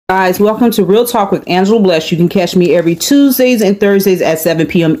Guys, welcome to Real Talk with Angela Bless. You can catch me every Tuesdays and Thursdays at 7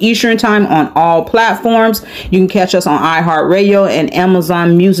 p.m. Eastern Time on all platforms. You can catch us on iHeartRadio and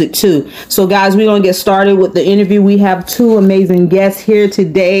Amazon Music too. So guys, we're going to get started with the interview. We have two amazing guests here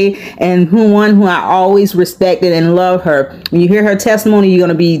today, and one who I always respected and love her. When you hear her testimony, you're going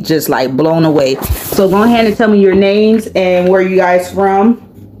to be just like blown away. So go ahead and tell me your names and where you guys from.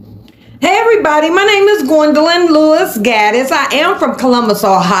 Hey everybody, my name is Gwendolyn Lewis Gaddis. I am from Columbus,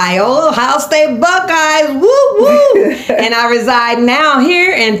 Ohio State Buckeyes, woo woo! And I reside now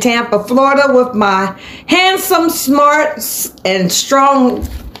here in Tampa, Florida with my handsome, smart, and strong,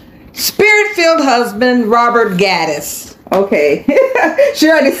 spirit-filled husband, Robert Gaddis. Okay, she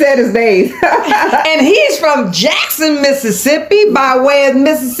already said his name. And he's from Jackson, Mississippi, by way of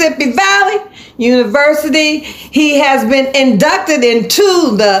Mississippi Valley University. He has been inducted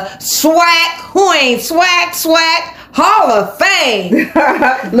into the SWAC Hall of Fame.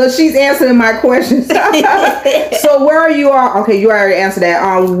 Look, she's answering my questions. So where are you all? Okay, you already answered that.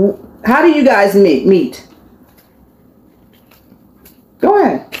 How do you guys meet? Go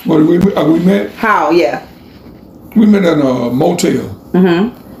ahead. Well, we met? How? Yeah. We met at a motel.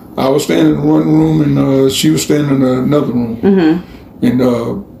 Mm-hmm. I was standing in one room and she was standing in another room. Mm-hmm. And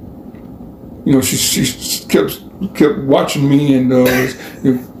you know, she kept watching me and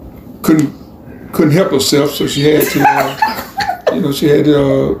couldn't help herself, so she had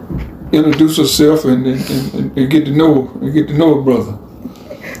to introduce herself and get to know her brother.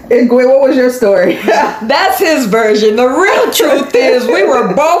 And Gwen, what was your story? That's his version. The real truth is we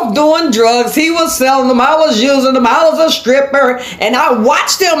were both doing drugs. He was selling them. I was using them. I was a stripper. And I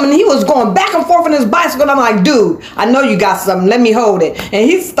watched him and he was going back and forth on his bicycle. And I'm like, dude, I know you got something. Let me hold it. And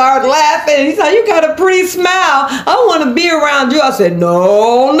he started laughing. He said, you got a pretty smile. I want to be around you. I said,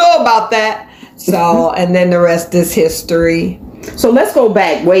 no about that. So, and then the rest is history. So let's go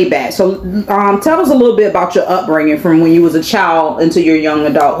back, way back. So tell us a little bit about your upbringing from when you was a child into your young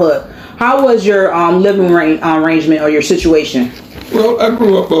adulthood. How was your living arrangement or your situation? Well, I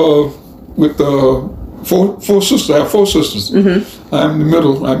grew up with four sisters. I have four sisters. Mm-hmm. I'm in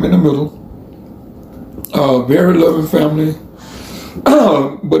the middle. Very loving family.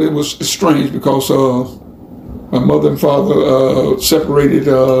 But it was strange because my mother and father separated,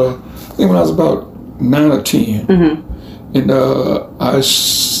 I think when I was about 9 or 10. Mm-hmm. And I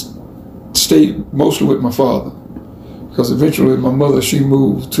stayed mostly with my father because eventually my mother,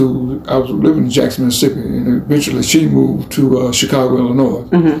 I was living in Jackson, Mississippi, and eventually she moved to Chicago, Illinois.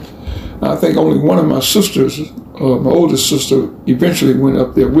 Mm-hmm. I think only one of my sisters, my oldest sister, eventually went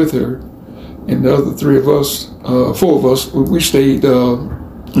up there with her, and the other four of us, we stayed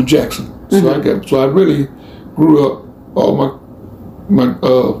in Jackson. Mm-hmm. So I really grew up, all my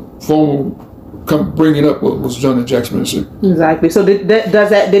formal bringing up what was done in Jackson, Mississippi. Exactly. So did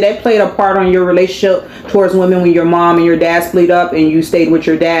that play a part on your relationship towards women when your mom and your dad split up and you stayed with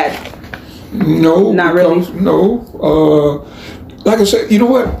your dad? No, not really. No. Like I said, you know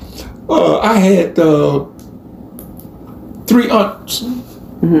what? I had 3 aunts,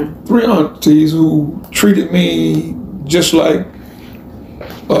 mm-hmm. 3 aunties who treated me just like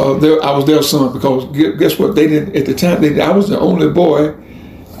I was their son. Because guess what? They didn't at the time. I was the only boy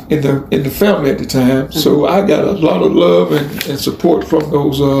in the family at the time, mm-hmm. So I got a lot of love and support from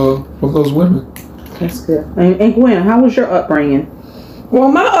those women. That's good. And Gwen, how was your upbringing? Well,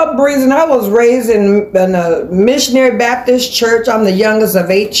 my upbringing, I was raised in a missionary Baptist church. I'm the youngest of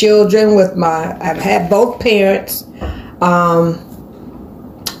 8 children. I've had both parents. What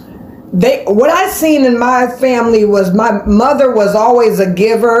I seen in my family was my mother was always a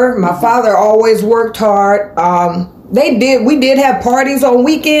giver. My father always worked hard. We did have parties on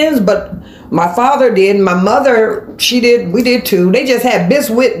weekends, but my father did, and my mother, we did too. They just had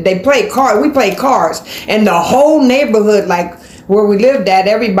biscuit, we played cards, and the whole neighborhood, like where we lived at,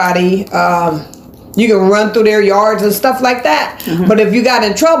 everybody, you can run through their yards and stuff like that. Mm-hmm. But if you got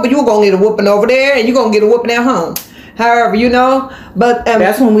in trouble, you were going to get a whooping over there, and you're going to get a whooping at home. However, but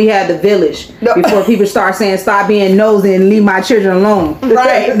that's when we had the village. Before people start saying, "Stop being nosy and leave my children alone."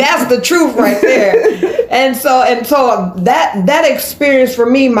 Right, that's the truth right there. And so that experience for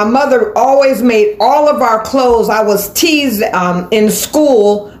me, my mother always made all of our clothes. I was teased in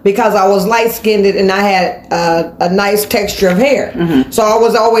school because I was light skinned and I had a nice texture of hair. Mm-hmm. So I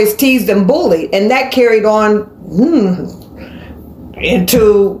was always teased and bullied, and that carried on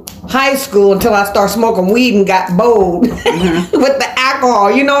into high school until I started smoking weed and got bold mm-hmm. with the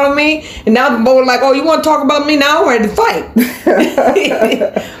alcohol, you know what I mean? And now the bold like, oh, you want to talk about me now? I'm ready to fight.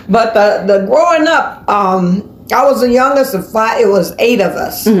 But the growing up, I was the youngest of 5. It was 8 of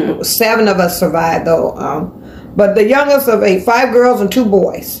us. Mm-hmm. 7 of us survived though. but the youngest of 8, 5 girls and 2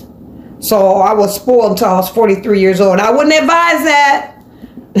 boys. So I was spoiled until I was 43 years old. I wouldn't advise that.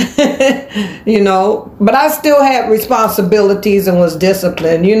 You know, but I still had responsibilities and was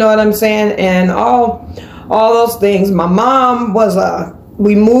disciplined, you know what I'm saying? And all those things. My mom was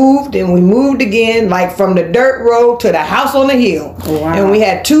we moved and we moved again, like from the dirt road to the house on the hill. Wow. And we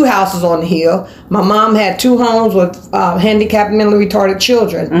had 2 houses on the hill. My mom had 2 homes with handicapped, mentally retarded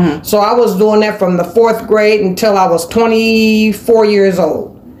children. So I was doing that from the 4th grade until I was 24 years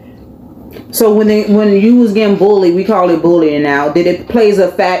old. So when you was getting bullied, we call it bullying now. Did it plays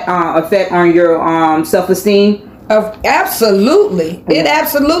effect on your self-esteem? Absolutely, it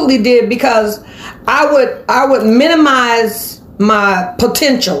absolutely did, because I would minimize my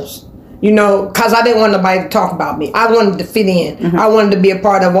potentials, you know, because I didn't want nobody to talk about me. I wanted to fit in. I wanted to be a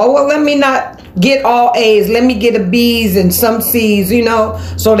part of. Well, let me not get all A's. Let me get a B's and some C's, you know,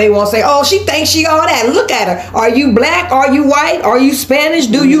 so they won't say, oh, she thinks she all that. Look at her. Are you black? Are you white? Are you Spanish?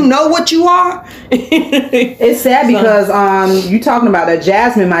 Do you know what you are? It's sad because you talking about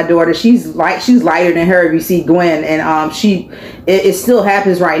Jasmine, my daughter. She's lighter than her. If you see Gwen, and it still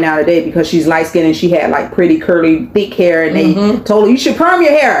happens right now today because she's light skinned and she had like pretty curly thick hair, and they told her you should perm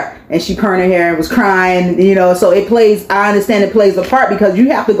your hair. And she permed her hair and was crying, you know. So I understand it plays a part, because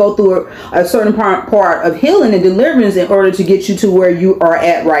you have to go through a certain part of healing and deliverance in order to get you to where you are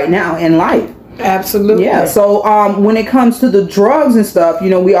at right now in life. Absolutely. Yeah. So when it comes to the drugs and stuff, you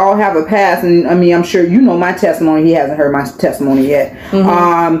know, we all have a past, and I mean, I'm sure you know my testimony. He hasn't heard my testimony yet.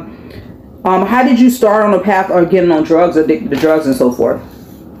 How did you start on the path of getting on drugs, addicted to drugs, and so forth?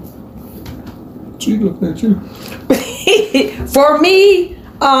 She looking at you. For me,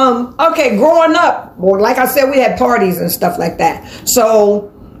 okay, growing up, well, like I said, we had parties and stuff like that.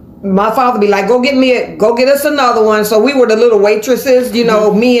 So my father be like, go get us another one. So we were the little waitresses, you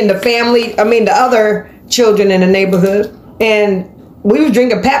know, me and the family, the other children in the neighborhood. And we was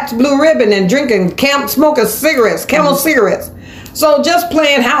drinking Pabst Blue Ribbon and drinking smoking cigarettes, Camel cigarettes. So just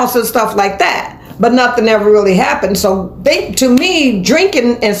playing house and stuff like that. But nothing ever really happened. So to me,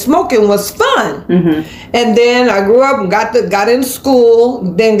 drinking and smoking was fun. And then I grew up and got in school,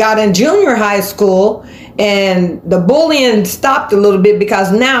 then got in junior high school, and the bullying stopped a little bit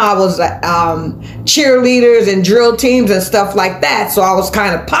because now I was cheerleaders and drill teams and stuff like that. So I was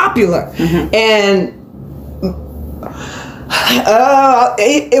kind of popular. And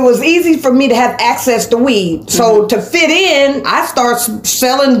it was easy for me to have access to weed. So to fit in, I started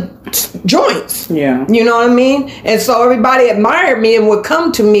selling joints. Yeah. You know what I mean? And so everybody admired me and would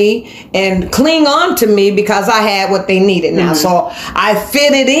come to me and cling on to me because I had what they needed now. So I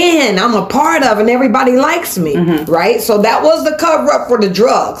fitted in. I'm a part of, and everybody likes me. Right? So that was the cover up for the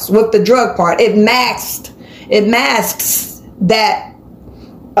drugs. With the drug part, it masks that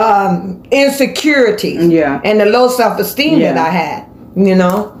insecurity and the low self-esteem that I had, you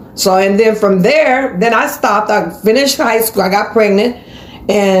know. So, and then from there, then I stopped. I finished high school. I got pregnant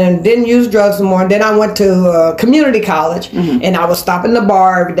and didn't use drugs anymore. Then I went to community college, and I would stop in the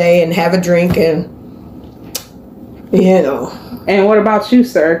bar every day and have a drink, and you know. And what about you,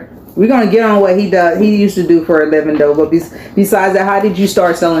 sir? We're gonna get on what he used to do for a living, though. But besides that, how did you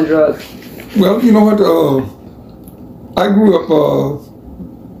start selling drugs? Well, you know what? I grew up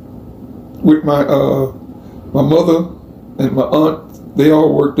with my mother and my aunt. They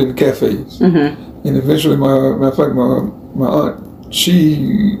all worked in cafes, and eventually, my aunt,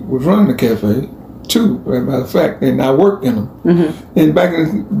 she was running the cafe too. As a matter of fact, and I worked in them. And back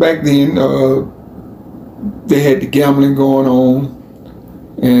then, they had the gambling going on,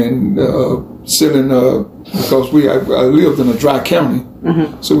 and selling because I lived in a dry county,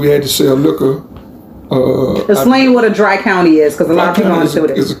 so we had to sell liquor. Explain what a dry county is, because a lot of people don't know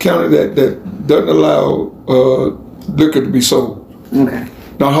it. It's a county that doesn't allow liquor to be sold. Okay.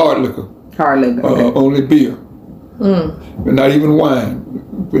 Not hard liquor. Hard liquor. Okay. Only beer. But not even wine.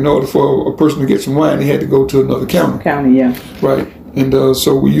 In order for a person to get some wine, they had to go to another county. Right. And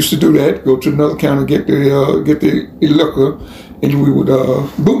so we used to do that. Go to another county, get the liquor, and we would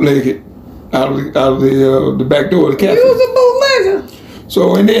bootleg it out of the back door of the cafe. You was a bootlegger.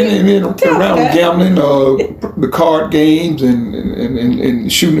 So and then around gambling, the card games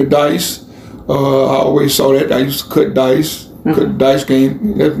and shooting the dice. I always saw that. I used to cut dice, cut the dice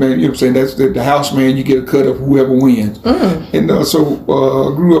game. That man, you know what I'm saying? That's the house man. You get a cut of whoever wins. And so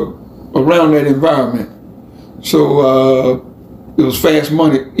I grew up around that environment. So it was fast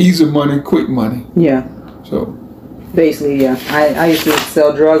money, easy money, quick money. Yeah. So. Basically, yeah. I used to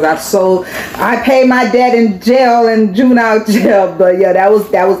sell drugs. I paid my dad in jail and juvenile jail, but yeah, that was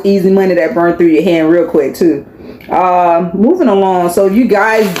easy money that burned through your hand real quick too. Moving along. So if you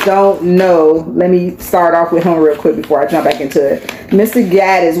guys don't know, let me start off with him real quick before I jump back into it. Mr.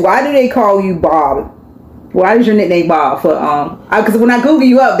 Gaddis, why do they call you Bob? Why is your nickname Bob? For because when I Google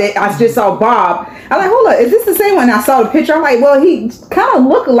you up, I just saw Bob. I'm like, hold up, is this the same one? I saw the picture. I'm like, well, he kind of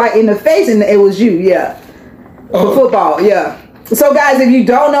looked like in the face, and it was you, yeah. For football, yeah. So guys, if you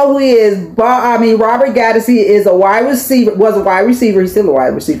don't know who he is, Robert Gaddis is a wide receiver. Was a wide receiver. He's still a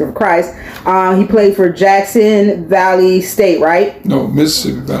wide receiver for Christ. He played for Jackson Valley State, right? No,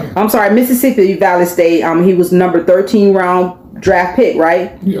 Mississippi Valley. I'm sorry, Mississippi Valley State. He was number 13 round draft pick,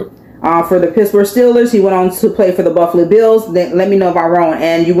 right? Yep. For the Pittsburgh Steelers, he went on to play for the Buffalo Bills. Then, let me know if I'm wrong.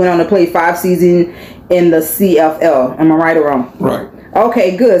 And you went on to play 5 seasons in the CFL. Am I right or wrong? Right.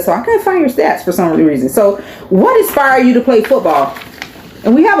 Okay, good. So I couldn't find your stats for some reason. So what inspired you to play football?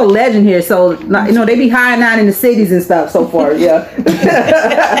 And we have a legend here, so they be hiding out in the cities and stuff so far. Yeah.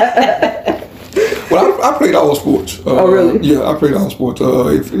 Well, I played all sports. Oh, really? Yeah, I played all sports.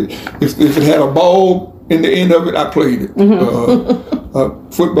 If it had a ball in the end of it, I played it.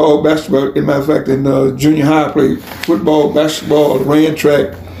 Football, basketball. As a matter of fact, in junior high, I played football, basketball, ran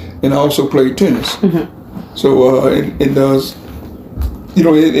track, and I also played tennis. So,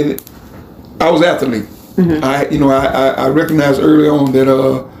 I was athlete. I recognized early on that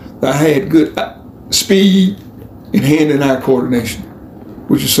I had good speed and hand-and-eye coordination,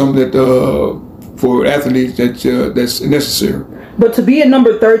 which is something that for athletes that's necessary. But to be a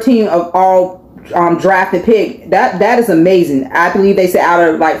number 13 of all drafted pick, that is amazing. I believe they said out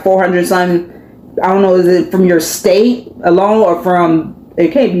of like 400 something. I don't know, is it from your state alone or from?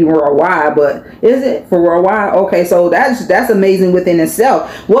 It can't be worldwide, but is it for worldwide? Okay, so that's amazing within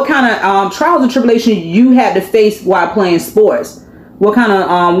itself. What kind of trials and tribulations you had to face while playing sports? What kind of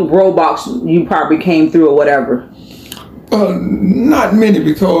roadblocks you probably came through or whatever? Not many,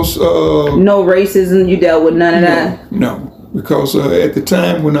 because no racism. You dealt with none of that. No, because at the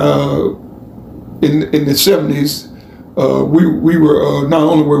time when in the 70s, we were not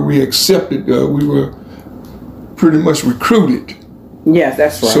only were we accepted, we were pretty much recruited. Yes,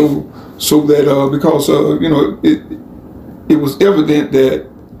 that's right. So that because it was evident that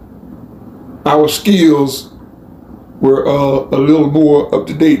our skills were a little more up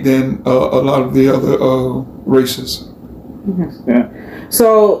to date than a lot of the other races. Yeah.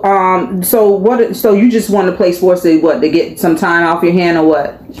 So So you just want to play sports to get some time off your hand or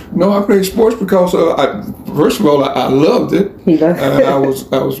what? No, I played sports because first of all I loved it.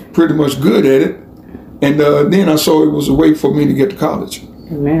 I was pretty much good at it. And then I saw it was a way for me to get to college.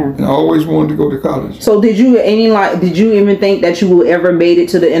 Man. And I always wanted to go to college. So did you even think that you would ever made it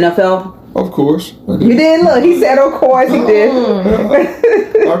to the NFL? Of course. You did? Look, he said, of course he did.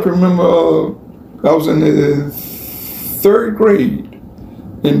 I can remember I was in the 3rd grade,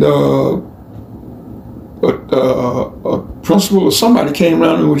 and a principal or somebody came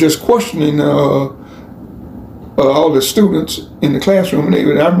around and was just questioning all the students in the classroom,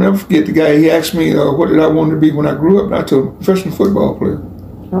 and I never forget the guy. He asked me what did I want to be when I grew up, and I told him professional football player.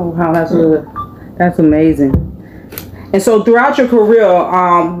 Oh wow, that's good. That's amazing. And so throughout your career,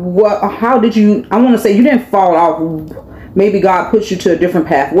 how did you? I want to say you didn't fall off. Maybe God put you to a different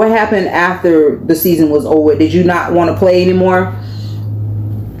path. What happened after the season was over? Did you not want to play anymore?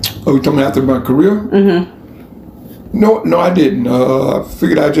 Oh, you talking after my career? Mm-hmm. No, I didn't. I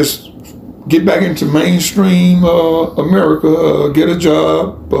figured I'd just get back into mainstream America, get a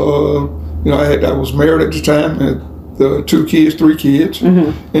job. I was married at the time, had 2 kids, 3 kids,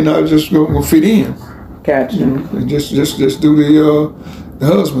 mm-hmm. and I was just going to fit in. Gotcha. And just do the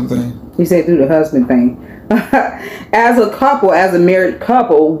husband thing. You say do the husband thing. As a couple, as a married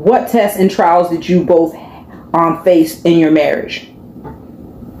couple, what tests and trials did you both face in your marriage?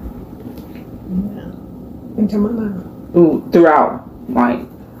 Throughout, like.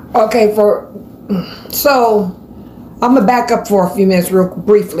 Okay, so I'm gonna back up for a few minutes real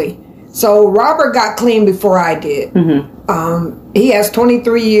briefly. So Robert got clean before I did. Mm-hmm. He has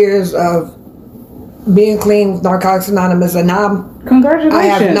 23 years of being clean with Narcotics Anonymous, and congratulations. I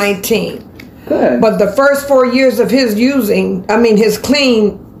have 19. Good. But the first 4 years of his with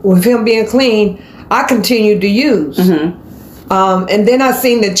him being clean, I continued to use. Mm-hmm. And then I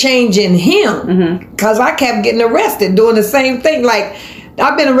seen the change in him because I kept getting arrested doing the same thing. Like,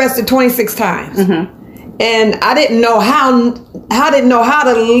 I've been arrested 26 times, and I didn't know how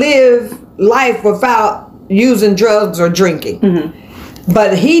to live life without using drugs or drinking.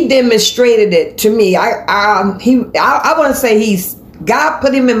 But he demonstrated it to me. I want to say God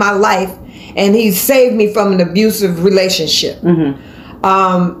put him in my life, and he saved me from an abusive relationship.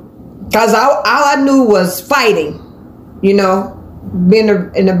 Because all I knew was fighting, been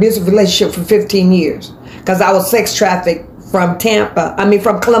in an abusive relationship for 15 years because I was sex trafficked from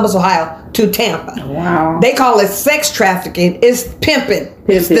Columbus, Ohio to Tampa. Wow. They call it sex trafficking. It's pimping.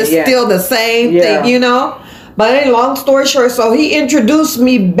 It's Yeah. still the same Yeah. thing, you know? But anyway, long story short, so he introduced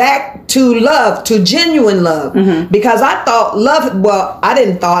me back to love, to genuine love. Because I thought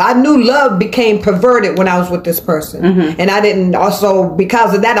I knew love became perverted when I was with this person. And I didn't, also,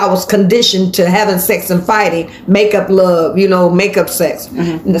 because of that, I was conditioned to having sex and fighting, make up love, make up sex.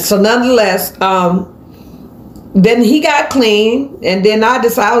 So nonetheless, then he got clean, and then I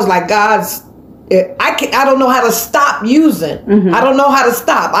was like, I don't know how to stop using. I don't know how to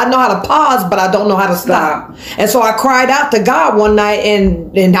stop. I know how to pause, but I don't know how to stop. And so I cried out to God one night,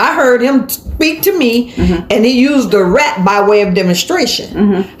 and I heard him speak to me, and he used a rat by way of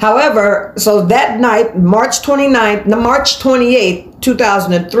demonstration. However, so that night, March 28th,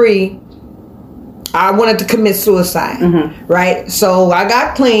 2003, I wanted to commit suicide, right? So I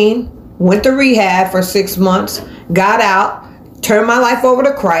got clean, went to rehab for 6 months, got out, turned my life over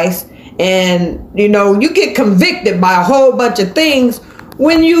to Christ. And, you get convicted by a whole bunch of things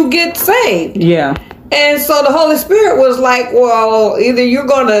when you get saved. Yeah. And so the Holy Spirit was like, well, either you're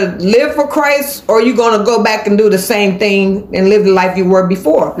going to live for Christ or you're going to go back and do the same thing and live the life you were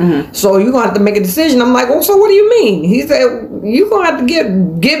before. So you're going to have to make a decision. I'm like, well, so what do you mean? He said, you're going to have to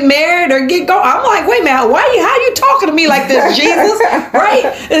get married or get going. I'm like, wait a minute, how are you talking to me like this, Jesus? Right?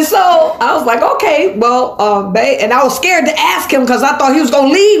 And so I was like, okay, well, babe. And I was scared to ask him because I thought he was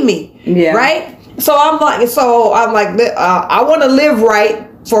going to leave me. Yeah. Right? So I'm like, I want to live right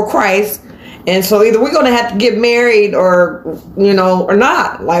for Christ. And so either we're going to have to get married or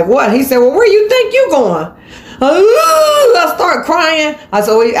not. Like what? He said, well, where you think you going? I start crying. I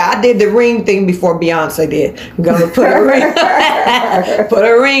said, well, I did the ring thing before Beyonce did. I'm going to put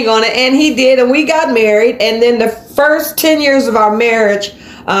a ring on it. And he did. And we got married. And then the first 10 years of our marriage,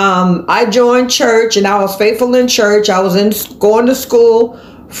 I joined church and I was faithful in church. I was going to school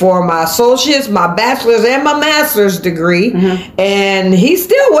for my associates, my bachelor's, and my master's degree. And he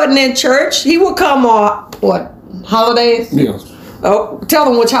still wasn't in church. He would come on, holidays? Yes. Oh, tell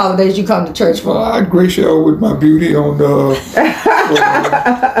them which holidays you come to church for. I grace y'all with my beauty on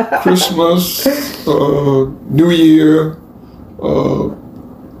Christmas, New Year,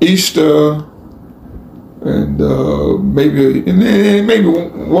 Easter, and maybe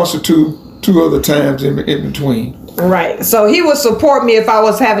once or two other times in between. Right. So he would support me if I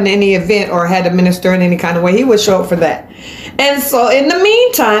was having any event or had to minister in any kind of way. He would show up for that. And so in the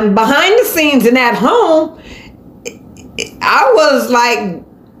meantime, behind the scenes and at home, I was like,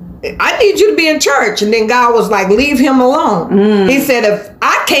 I need you to be in church. And then God was like, leave him alone. He said, if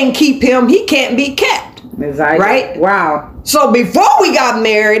I can't keep him, he can't be kept. Exactly. Right? Wow. So before we got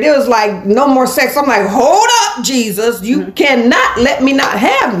married, it was like, no more sex. I'm like, hold up, Jesus. You cannot let me not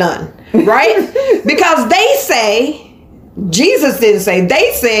have none. Right? Because they say, Jesus didn't say,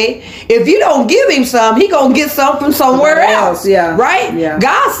 they say, if you don't give him some, he gonna get some from somewhere else. Yeah. Right? Yeah.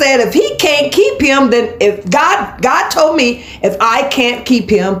 God said if he can't keep him, then if God told me if I can't keep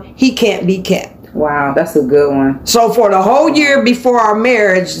him, he can't be kept. Wow, that's a good one. So for the whole year before our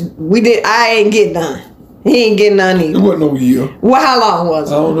marriage, I ain't get none. He ain't getting none either. It wasn't no year. Well, how long was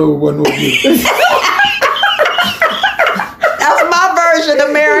it? I don't know. It wasn't no year. That's my version,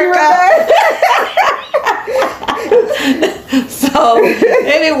 America. So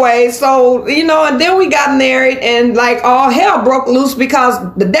anyway, and then we got married, and like all hell broke loose because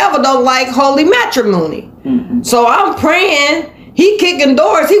the devil don't like holy matrimony. So I'm praying. He kicking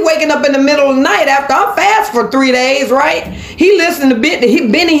doors. He waking up in the middle of the night after I'm fast for 3 days, right? He listened to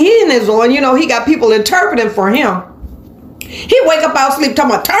Benny Hinn is on. He got people interpreting for him. He wake up out of sleep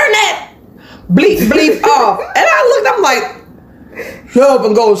talking about, turn that bleep off. And I looked, I'm like, shut up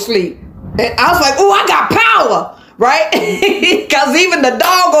and go to sleep. And I was like, oh, I got power. Right? Because even the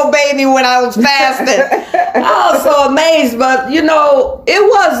dog obeyed me when I was fasting. I was so amazed. But, it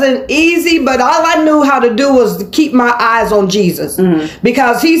wasn't easy. But all I knew how to do was to keep my eyes on Jesus.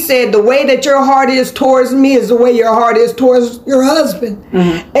 Because he said the way that your heart is towards me is the way your heart is towards your husband.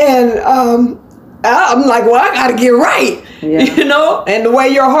 And I'm like, well, I got to get right. Yeah. And the way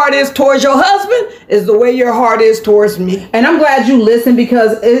your heart is towards your husband is the way your heart is towards me. And I'm glad you listen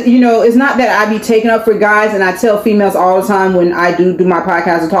because, it's not that I be taking up for guys, and I tell females all the time when I do my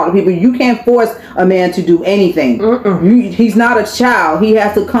podcast and talk to people, you can't force a man to do anything. He's not a child. He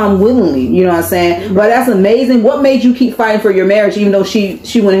has to come willingly. You know what I'm saying? But that's amazing. What made you keep fighting for your marriage even though she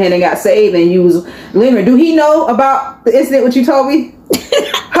went ahead and got saved and you was living? Do he know about the incident what you told me?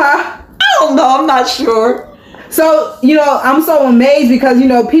 Huh? I don't know. I'm not sure. So, I'm so amazed because,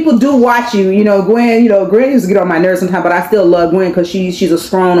 people do watch you. Gwen, Gwen used to get on my nerves sometimes, but I still love Gwen because she's a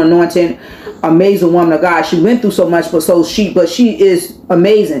strong, anointed, amazing woman of God. She went through so much, but she is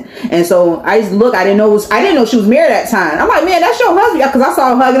amazing. And so I used to look, I didn't know she was married at that time. I'm like, man, that's your husband, because I saw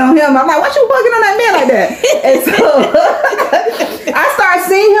her hugging on him. I'm like, why you hugging on that man like that? And so I started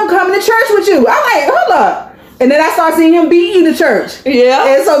seeing him coming to church with you. I'm like, hold up. And then I started seeing him beat you to church. Yeah.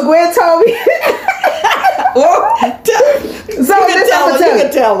 And so Gwen told me. You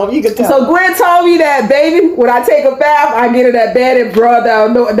can tell So Gwen told me that, baby, when I take a bath, I get in that bed and rub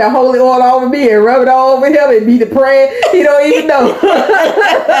that holy oil over me and rub it all over him and be the praying. He don't even know. Look,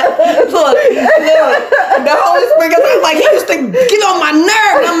 the Holy Spirit, like, he used to get on my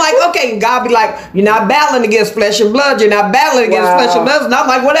nerve. And I'm like, okay, and God be like, you're not battling against flesh and blood. You're not battling against flesh and blood. And I'm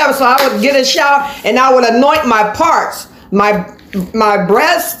like, whatever. So I would get a shower and I would anoint my parts, my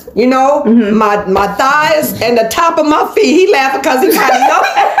breast, my thighs, and the top of my feet. He laughing because he kind of know.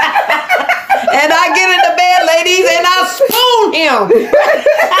 And I get in the bed, ladies, and I spoon him.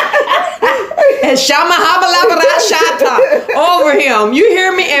 And Shama Habalabashata over him. You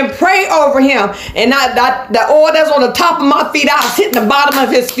hear me? And pray over him. And the oil that's on the top of my feet, I was hitting the bottom of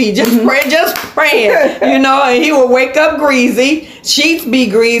his feet. Just praying. And he would wake up greasy. Sheets be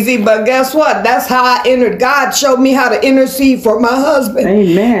greasy, but guess what? That's how I entered. God showed me how to intercede for my husband.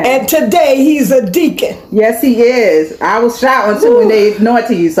 Amen. And today he's a deacon. Yes, he is. I was shouting too when they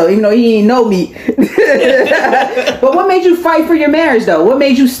anointed you, so even though he didn't know me. But what made you fight for your marriage, though? What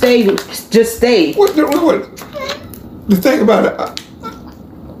made you just stay? The thing about it,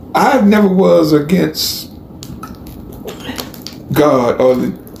 I never was against God or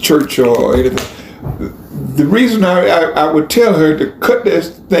the church or anything. The reason I would tell her to cut this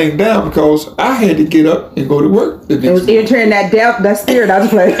thing down because I had to get up and go to work the next It was entering that spirit. I was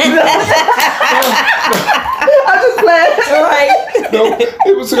playing. I was just playing. Right. No,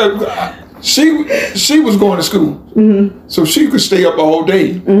 it was she was going to school, so she could stay up all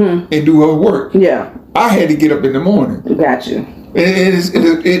day and do her work. Yeah. I had to get up in the morning. Got you. And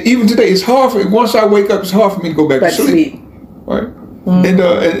even today, it's hard for once I wake up, it's hard for me to go back to sleep. Right.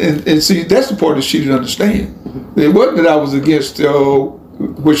 And see, that's the part that she didn't understand. It wasn't that I was against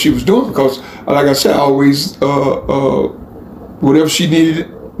what she was doing because, like I said, I always whatever she needed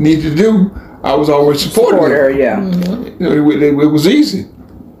to do, I was always supporting her. Yeah. It was easy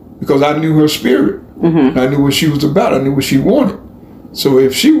because I knew her spirit. I knew what she was about. I knew what she wanted. So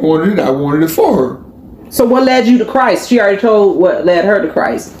if she wanted it, I wanted it for her. So what led you to Christ? She already told what led her to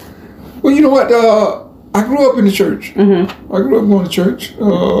Christ. Well, you know what? I grew up in the church. I grew up going to church, you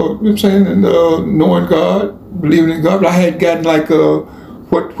know what I'm saying, and knowing God, believing in God. But I had gotten like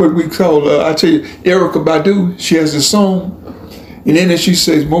what we call, I tell you, Erykah Badu, she has this song. And then she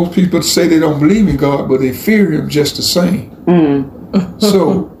says, most people say they don't believe in God, but they fear him just the same.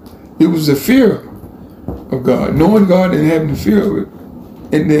 So it was the fear of God, knowing God and having the fear of it.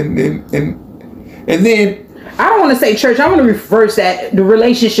 And then I don't want to say church. I want to reverse that, the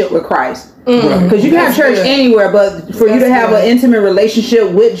relationship with Christ. Because you can have church anywhere, but for you to have an intimate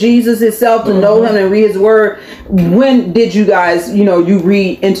relationship with Jesus himself, to know him and read his word, when did you guys, you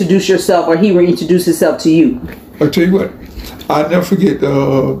reintroduce yourself or he reintroduced himself to you? I'll tell you what, I never forget,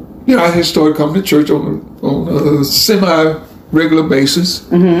 I had started coming to church on a semi-regular basis.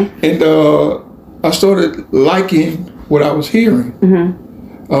 And I started liking what I was hearing.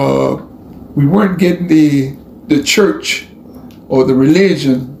 We weren't getting the church or the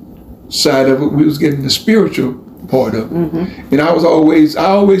religion side of it. We was getting the spiritual part of it. And I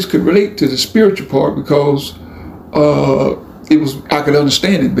always could relate to the spiritual part because I could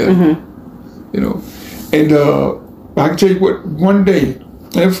understand it better. And I can tell you what, one day,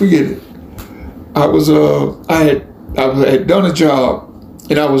 never forget it, I had done a job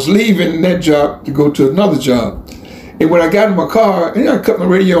and I was leaving that job to go to another job. And when I got in my car, I cut my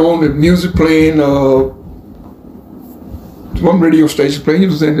radio on, the music playing, one radio station playing, it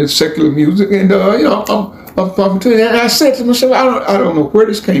was in the secular music, and I'm talking to you, and I said to myself, I don't know where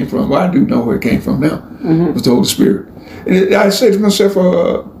this came from, but I do know where it came from now. It was the Holy Spirit. And I said to myself,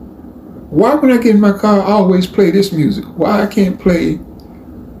 why when I get in my car, I always play this music? Why I can't play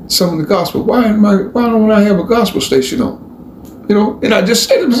some of the gospel? Why don't I have a gospel station on? And I just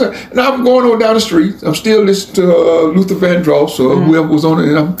said to myself, and I'm going on down the street. I'm still listening to Luther Vandross or whoever was on it,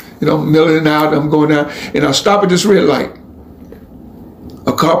 and I'm milling out. I'm going down, and I stop at this red light.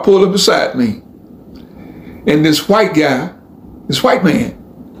 A car pulled up beside me, and this white man,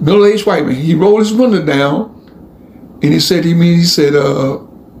 middle-aged white man, he rolled his window down, and he said,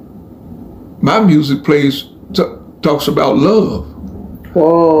 my music talks about love.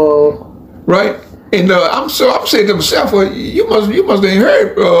 Whoa. Right? And I'm saying to myself, well, you must have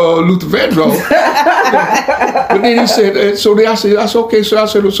heard Luther Vandross. But then he said, I said, okay. So I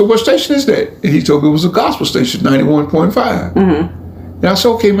said, so what station is that? And he told me it was a gospel station, 91.5. Mm-hmm. And I said,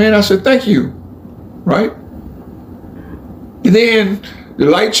 okay, man. I said, thank you. Right? And then the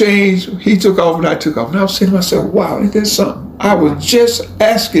light changed. He took off and I took off. And I was saying to myself, wow, ain't that something? I was just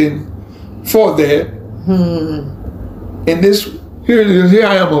asking for that. And here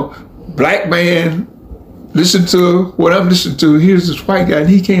I am, a black man, listen to what I'm listening to. Here's this white guy, and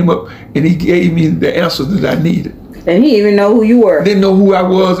he came up and he gave me the answer that I needed. And he didn't even know who you were. Didn't know who I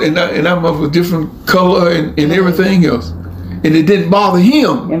was, and I'm of a different color and everything else. And it didn't bother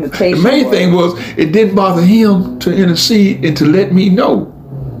him. The main thing was it didn't bother him to intercede and to let me know.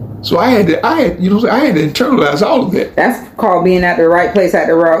 So I had to internalize all of that. That's called being at the right place at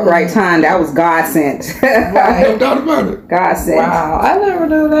the right time. That was God sent. Right. No doubt about it. God sent. Wow, I never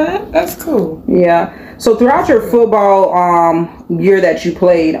knew that. That's cool. Yeah. So throughout your football year that you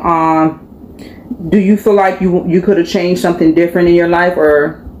played, do you feel like you could have changed something different in your life,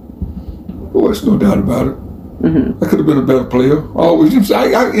 or? Oh, there's no doubt about it. Mm-hmm. I could have been a better player. Always. I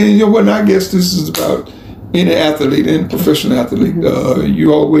guess this is about any athlete, any professional athlete.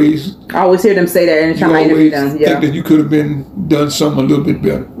 You always. I always hear them say that anytime I interview them. Yeah. Think that you could have done something a little bit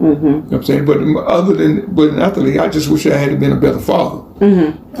better. Mm-hmm. You know what I'm saying? But an athlete, I just wish I had been a better father.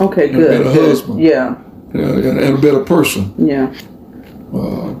 Mm-hmm. Okay, and good. A better husband. Yeah. And a better person. Yeah.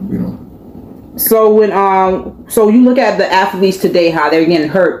 You know. So when so you look at the athletes today, how they're getting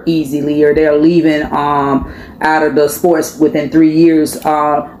hurt easily, or they're leaving out of the sports within 3 years.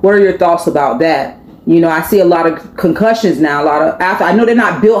 What are your thoughts about that? You know, I see a lot of concussions now. A lot of I know they're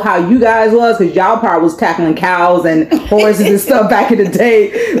not built how you guys was, because y'all probably was tackling cows and horses and stuff back in the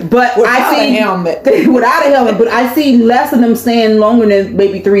day. But without a helmet. Without a helmet. But I see less of them staying longer than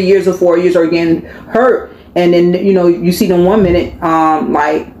maybe 3 years or 4 years, or getting hurt. And then you see them 1 minute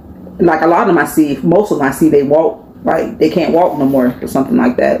like a lot of them most of them I see they walk, like they can't walk no more or something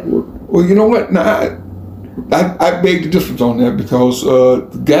like that. Well, you know what? Now, I beg the difference on that, because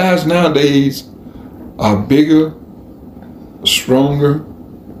guys nowadays are bigger, stronger,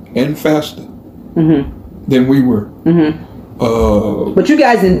 and faster than we were. Mm-hmm. But you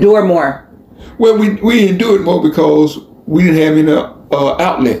guys endure more. Well, we endured more because we didn't have any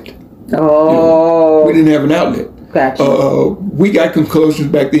outlet. Oh. We didn't have an outlet. Gotcha. We got concussions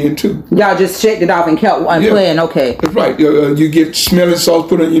back then too. Y'all just shaked it off and kept playing. Okay. That's right. You get smelling salts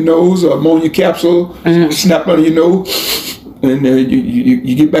put on your nose, ammonia capsule snapped on your nose, and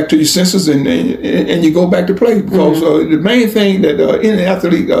you get back to your senses, and you go back to play, because the main thing that any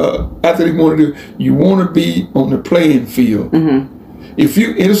athlete want to do, you want to be on the playing field. If you,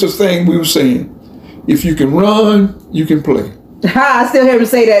 and it's a thing we were saying, if you can run, you can play. I still hear him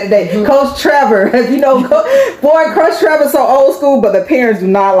say that today. Coach Trevor, Coach Trevor's so old school, but the parents do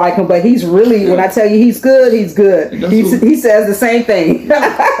not like him. But he's really, when I tell you he's good, he's good. He says the same thing.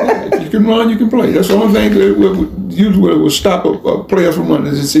 If you can run, you can play. That's the only thing that usually would stop a player from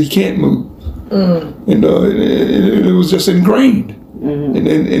running, is he can't move. And it was just ingrained.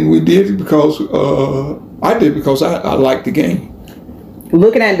 And we did it because I did, because I liked the game.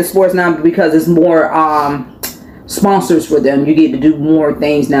 Looking at the sports now, because it's more sponsors for them, you get to do more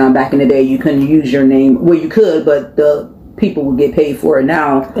things now. Back in the day, you couldn't use your name. Well, you could, but the people would get paid for it.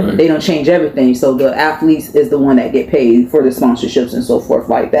 Now they don't change everything, so the athletes is the one that get paid for the sponsorships and so forth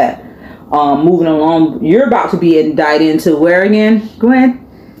like that. Moving along, you're about to be indicted into where again, Gwen?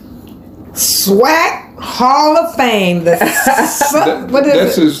 SWAC Hall of Fame. That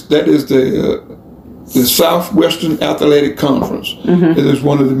is the Southwestern Athletic Conference. It is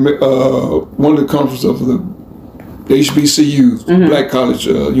one of the conferences of the HBCUs, Black College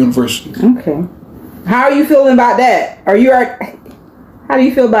University. Okay. How are you feeling about that? How do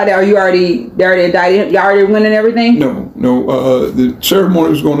you feel about that? Are you already indicted? You already winning everything? No. The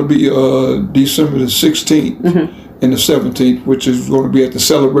ceremony is going to be December the 16th and the 17th, which is going to be at the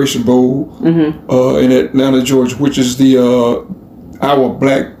Celebration Bowl in Atlanta, Georgia, which is our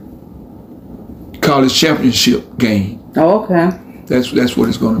Black College Championship game. Oh, okay. That's what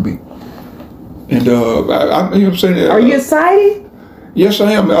it's going to be. And you know what I'm saying? Are you excited? Yes,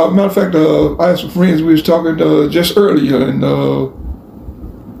 I am. Matter of fact, I had some friends. We was talking just earlier, and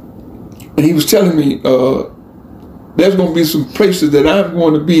he was telling me there's going to be some places that I'm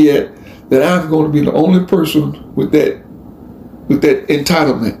going to be at, that I'm going to be the only person with that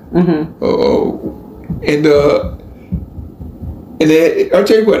entitlement. And I'll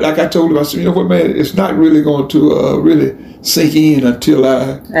tell you what, like I told him, I said, you know what, man, it's not really going to really sink in until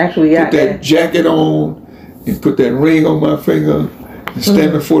I actually put that jacket on and put that ring on my finger and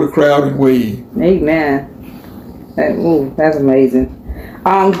stand before the crowd and wave. Amen. That's amazing.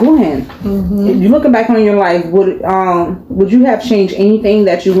 Glenn, if you're looking back on your life, would you have changed anything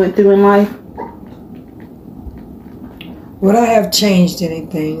that you went through in life? Would I have changed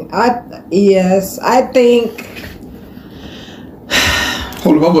anything? Yes, I think.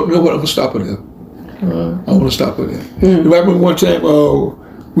 Hold on, I'm gonna stop it there. I want to stop it there. You remember one time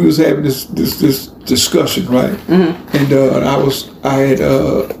we was having this discussion, right? And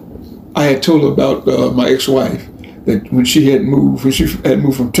I had told her about my ex-wife, that when she had moved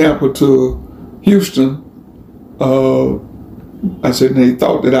from Tampa to Houston, I said they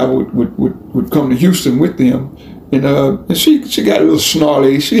thought that I would come to Houston with them, and she got a little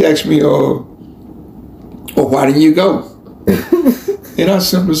snarly. She asked me, "Well, why didn't you go?" And I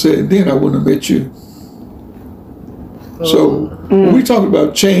simply said, "Then I wouldn't have met you." So when we talk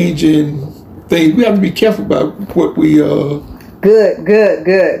about changing things, we have to be careful about what we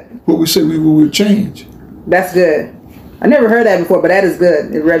Good. what we say we would change. That's good. I never heard that before, but that is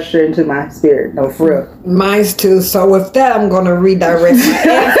good. It registered into my spirit. No, for real. Mine's too. So with that, I'm going to redirect my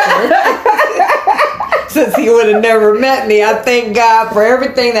answer. Since he would have never met me, I thank God for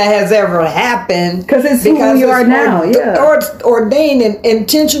everything that has ever happened. Because it's who you are now. Ordained and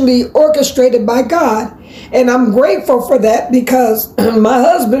intentionally orchestrated by God. And I'm grateful for that because my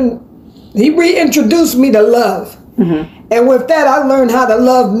husband, he reintroduced me to love. And with that, I learned how to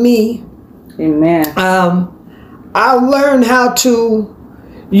love me. Amen. I learned how to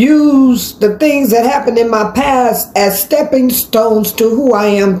use the things that happened in my past as stepping stones to who I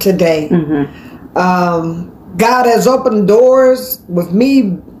am today. God has opened doors with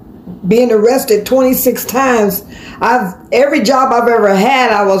me being arrested 26 times. Every job I've ever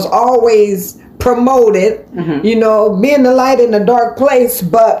had, I was always promoted, being the light in a dark place,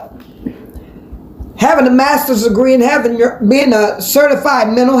 but having a master's degree and being a certified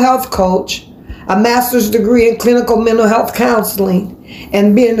mental health coach, a master's degree in clinical mental health counseling,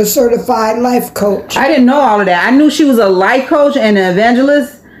 and being a certified life coach. I didn't know all of that. I knew she was a life coach and an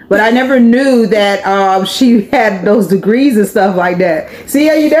evangelist, but I never knew that she had those degrees and stuff like that. See,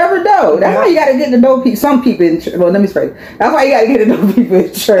 you never know. That's why you got to get to know some people in church. Well, let me phrase. That's why you got to get to know people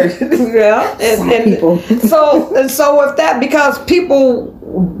in church. and people. So with that, because people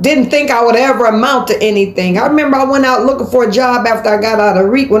didn't think I would ever amount to anything. I remember I went out looking for a job after I got out of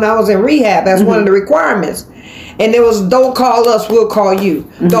when I was in rehab. That's one of the requirements. And it was, don't call us, we'll call you.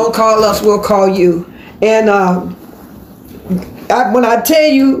 Don't call us, we'll call you. And when I tell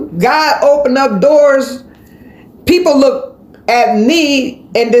you, God opened up doors, people looked at me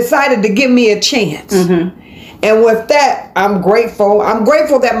and decided to give me a chance. And with that, I'm grateful. I'm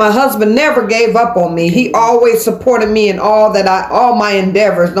grateful that my husband never gave up on me. He always supported me in all my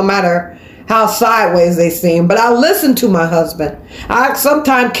endeavors, no matter how sideways they seem. But I listen to my husband. I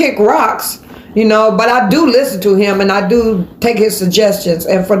sometimes kick rocks, but I do listen to him and I do take his suggestions.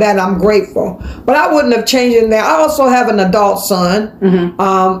 And for that, I'm grateful. But I wouldn't have changed in there. I also have an adult son.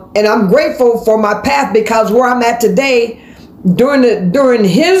 And I'm grateful for my path because where I'm at today, during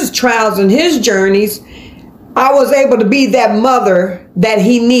his trials and his journeys, I was able to be that mother that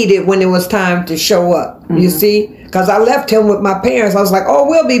he needed when it was time to show up. You see? Because I left him with my parents. I was like, oh,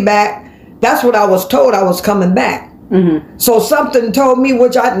 we'll be back. That's what I was told. I was coming back. So something told me,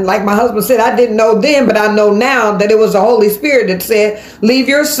 which like my husband said, I didn't know then, but I know now that it was the Holy Spirit that said, leave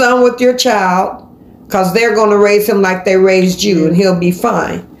your son with your child because they're going to raise him like they raised you and he'll be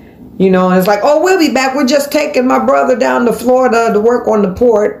fine. And it's like, oh, we'll be back. We're just taking my brother down to Florida to work on the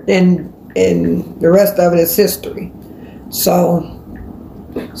port and the rest of it is history. So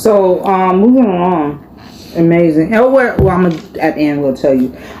moving along. Amazing. At the end we'll tell you.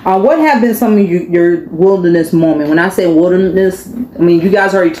 What have been some of your wilderness moment? When I say wilderness, I mean you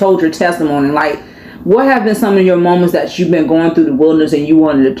guys already told your testimony. Like, what have been some of your moments that you've been going through the wilderness and you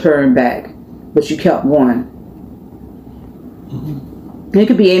wanted to turn back, but you kept going? It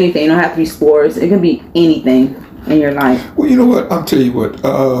could be anything. It don't have to be sports. It could be anything in your life. Well, you know what? I'll tell you what.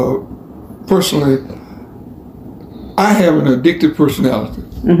 Personally, I have an addictive personality.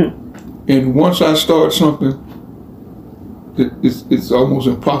 And once I start something, it's almost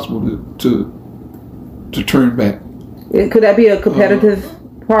impossible to turn back. Could that be a competitive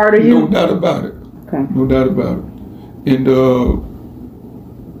part of you? No doubt about it. Okay. No doubt about it. And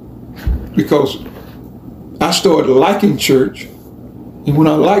because I started liking church, and when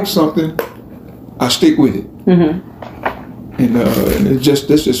I like something, I stick with it. And that's just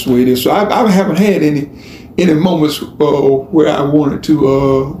the way it is. So I haven't had any moments where I wanted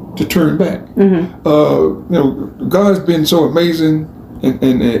to turn back. God's been so amazing,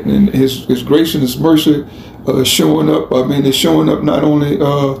 and His grace and His mercy. showing up. I mean, it's showing up not only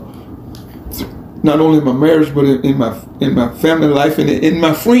in my marriage, but in my family life and in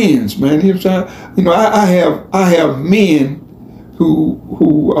my friends, man. You know, I have men who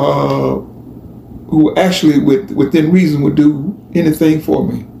actually within reason would do anything for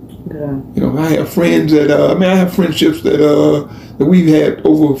me. Yeah. You know, I have friends that I have friendships that we've had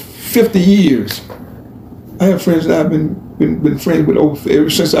over 50 years. I have friends that I've been friends with ever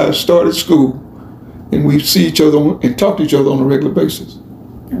since I started school, and we see each other and talk to each other on a regular basis.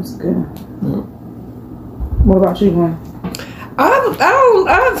 That's good. Yeah. What about you, Gwen?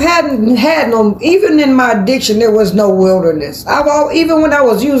 I've had no, even in my addiction, there was no wilderness. Even when I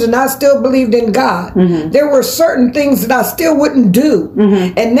was using, I still believed in God. Mm-hmm. There were certain things that I still wouldn't do.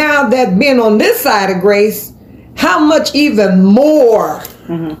 Mm-hmm. And now that being on this side of grace, how much even more,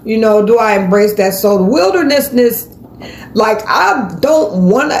 mm-hmm. Do I embrace that? So the wildernessness, like I've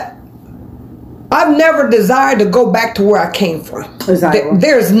never desired to go back to where I came from. Exactly.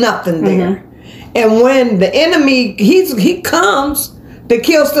 There's nothing there. Mm-hmm. And when the enemy, he comes to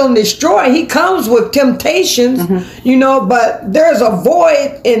kill, steal, and destroy, he comes with temptations, mm-hmm. But there's a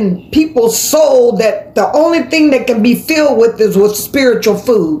void in people's soul that the only thing that can be filled with is with spiritual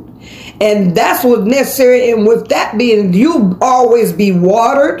food. And that's what's necessary. And with that being, you'll always be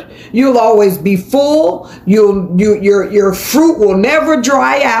watered. You'll always be full. Your fruit will never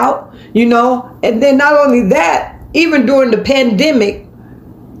dry out, And then not only that, even during the pandemic,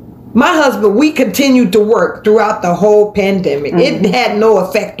 my husband, we continued to work throughout the whole pandemic. Mm-hmm. It had no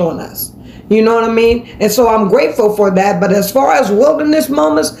effect on us. You know what I mean? And so I'm grateful for that. But as far as wilderness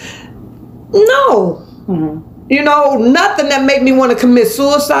moments, no. Mm-hmm. Nothing that made me want to commit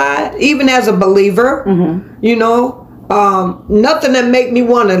suicide, even as a believer. Mm-hmm. Nothing that made me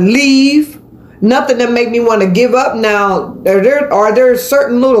want to leave. Nothing that made me want to give up. Now, are there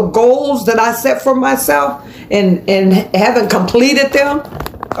certain little goals that I set for myself and haven't completed them?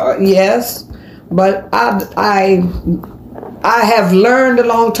 Yes, but I have learned a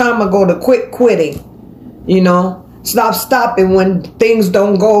long time ago to quit quitting. Stop stopping when things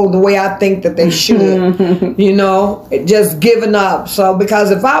don't go the way I think that they should. Just giving up. So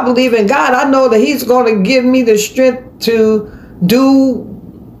because if I believe in God, I know that He's going to give me the strength to do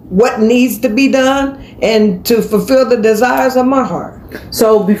what needs to be done and to fulfill the desires of my heart.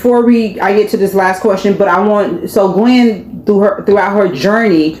 So before I get to this last question, but Gwen, throughout her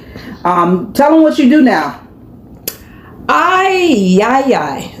journey, tell them what you do now.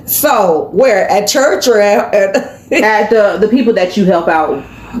 So where, at church or at the people that you help out?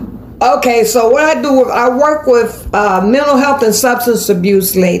 Okay, so what I do, I work with mental health and substance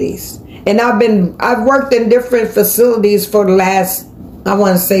abuse ladies, and I've worked in different facilities for the last, I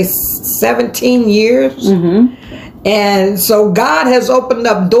want to say 17 years. Mm-hmm. And so God has opened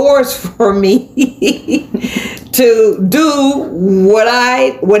up doors for me to do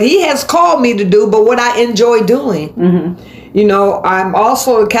what He has called me to do, but what I enjoy doing. Mm-hmm. I'm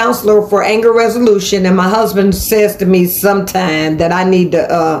also a counselor for anger resolution, and my husband says to me sometime that I need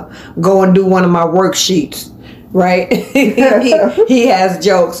to go and do one of my worksheets. Right? he has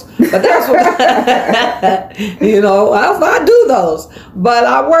jokes, but that's what I do those. But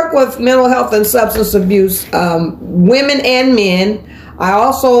I work with mental health and substance abuse, women and men. I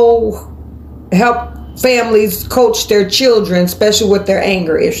also help families coach their children, especially with their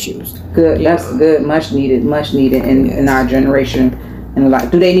anger issues. Good. That's good. Much needed in our generation. And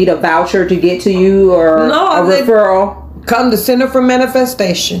do they need a voucher to get to you or a referral? Come to Center for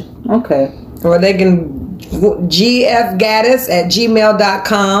Manifestation. Okay. Or they can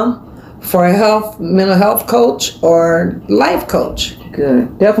gfgaddis@gmail.com for a mental health coach or life coach. Good.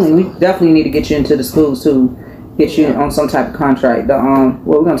 We definitely need to get you into the schools too. Get you on some type of contract.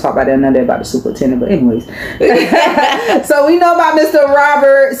 We're gonna talk about that another day about the superintendent, but anyways. So we know about Mr.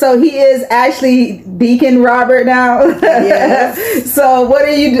 Robert. So he is actually Deacon Robert now. Yes. So what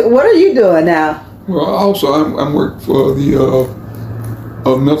are you doing now? Well, also I'm working for the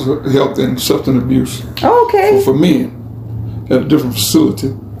mental health and substance abuse. Oh, okay. For men at a different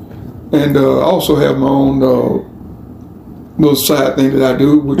facility, and I also have my own little side thing that I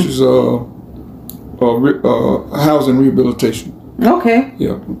do, which is housing rehabilitation. Okay.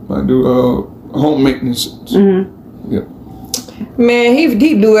 Yeah, I do home maintenance. Mm-hmm. Yeah. Man,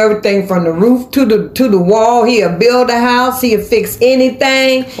 he do everything from the roof to the wall. He'll build a house. He'll fix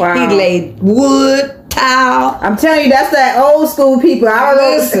anything. Wow. He laid wood, tile. I'm telling you, that's that old school people. I don't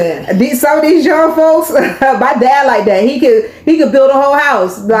know. Some of these young folks, my dad like that. He could build a whole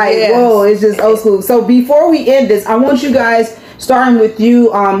house. Like, yes. Whoa, it's just old school. So before we end this, I want you guys, starting with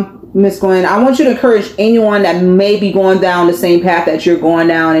you, Miss Gwen, I want you to encourage anyone that may be going down the same path that you're going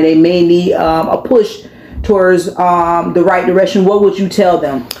down, and they may need a push towards the right direction, what would you tell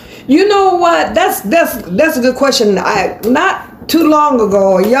them? You know what? That's a good question. Not too long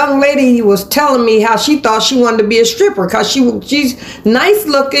ago, a young lady was telling me how she thought she wanted to be a stripper because she's nice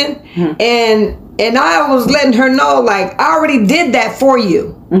looking, and I was letting her know, like, I already did that for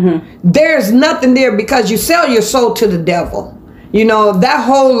you. There's nothing there because you sell your soul to the devil. You know, that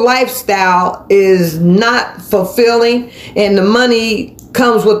whole lifestyle is not fulfilling, and the money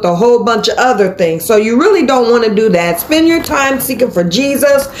comes with a whole bunch of other things. So you really don't want to do that. Spend your time seeking for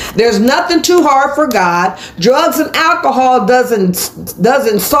Jesus. There's nothing too hard for God. Drugs and alcohol doesn't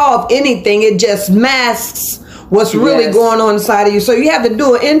solve anything. It just masks what's really going on inside of you. So you have to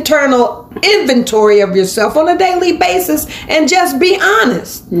do an internal inventory of yourself on a daily basis and just be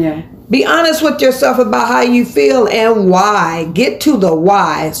honest. Yeah. Be honest with yourself about how you feel and why. Get to the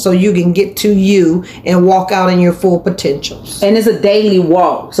why so you can get to you and walk out in your full potentials. And it's a daily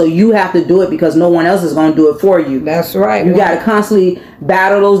walk. So you have to do it because no one else is going to do it for you. That's right. You got to constantly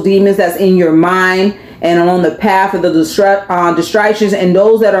battle those demons that's in your mind and on the path of the distractions, and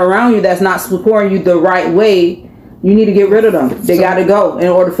those that are around you that's not supporting you the right way. You need to get rid of them. They got to go in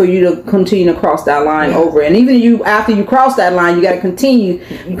order for you to continue to cross that line over. And even you, after you cross that line, you got to continue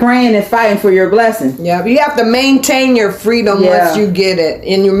praying and fighting for your blessing. Yeah, you have to maintain your freedom once you get it,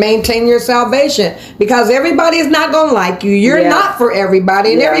 and you maintain your salvation, because everybody's not going to like you. You're not for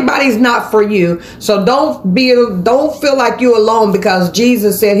everybody, and everybody's not for you. So don't feel like you're alone, because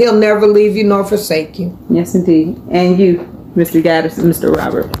Jesus said He'll never leave you nor forsake you. Yes, indeed. And you, Mr. Gaddis and Mr.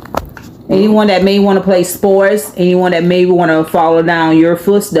 Robert. Anyone that may want to play sports, anyone that may want to follow down your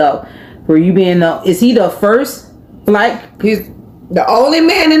footstep, for you being is he the first black? He's the only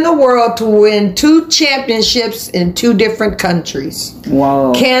man in the world to win 2 championships in 2 different countries.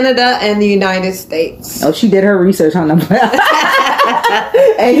 Wow. Canada and the United States. Oh, she did her research on them.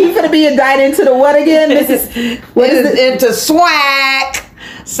 And he's going to be indicted into the what again? Into SWAC.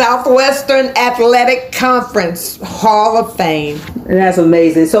 Southwestern Athletic Conference Hall of Fame. That's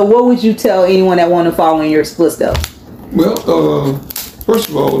amazing. So what would you tell anyone that want to follow in your footsteps? Well, first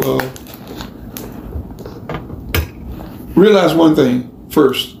of all, realize one thing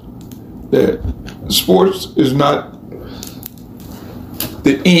first, that sports is not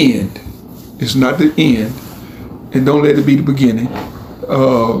the end. It's not the end, and don't let it be the beginning.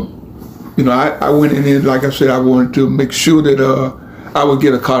 I went in there, like I said, I wanted to make sure that I would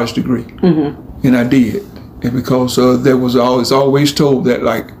get a college degree, and I did. And because there was always told that,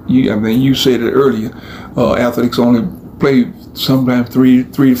 like you said it earlier, athletes only play sometimes 3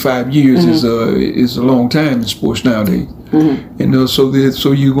 to 5 years is a long time in sports nowadays. And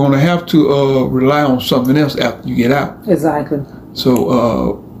so you're going to have to rely on something else after you get out. Exactly.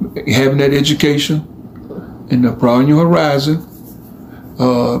 So having that education and broaden your horizon.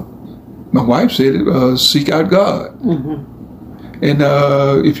 My wife said, seek out God. And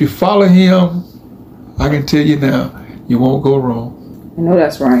if you follow Him, I can tell you now, you won't go wrong. I know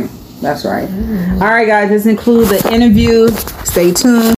that's right. That's right. All right, guys, this includes the interview. Stay tuned.